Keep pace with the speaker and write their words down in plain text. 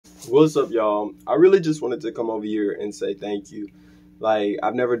What's up, y'all? I really just wanted to come over here and say thank you. Like,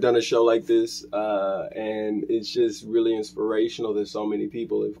 I've never done a show like this, and it's just really inspirational that so many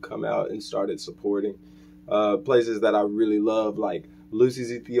people have come out and started supporting places that I really love, like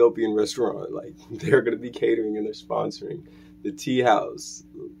Lucy's Ethiopian Restaurant. Like, they're going to be catering and they're sponsoring. The Tea House,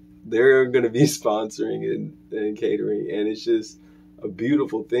 they're going to be sponsoring and catering, and it's just a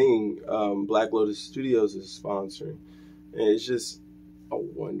beautiful thing. Black Lotus Studios is sponsoring, and it's just a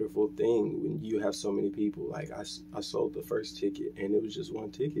wonderful thing when you have so many people. Like I sold the first ticket and it was just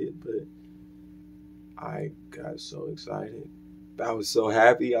one ticket, but I got so excited. I was so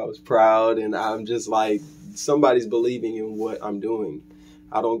happy, I was proud, and I'm just like, somebody's believing in what I'm doing.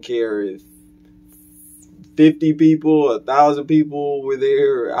 I don't care if 50 people, 1,000 people were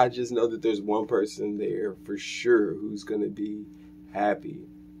there. I just know that there's one person there for sure who's going to be happy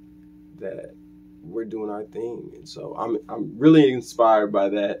that we're doing our thing. And so I'm really inspired by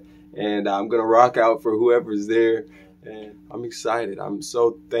that, and I'm gonna rock out for whoever's there, and I'm excited. I'm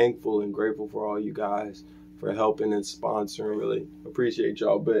so thankful and grateful for all you guys for helping and sponsoring. Really appreciate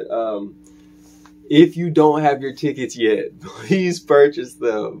y'all. But if you don't have your tickets yet, please purchase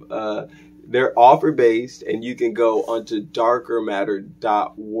them. They're offer based, and you can go onto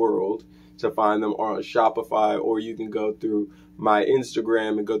darkermatter.world to find them, or on Shopify, or you can go through my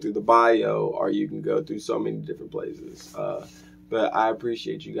Instagram and go through the bio, or you can go through so many different places. But I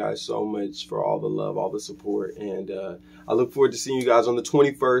appreciate you guys so much for all the love, all the support, and I look forward to seeing you guys on the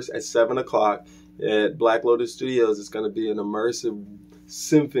 21st at 7 o'clock at Black Lotus Studios. It's going to be an immersive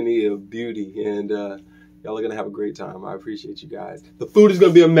symphony of beauty, and y'all are going to have a great time. I appreciate you guys. The food is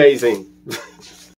going to be amazing.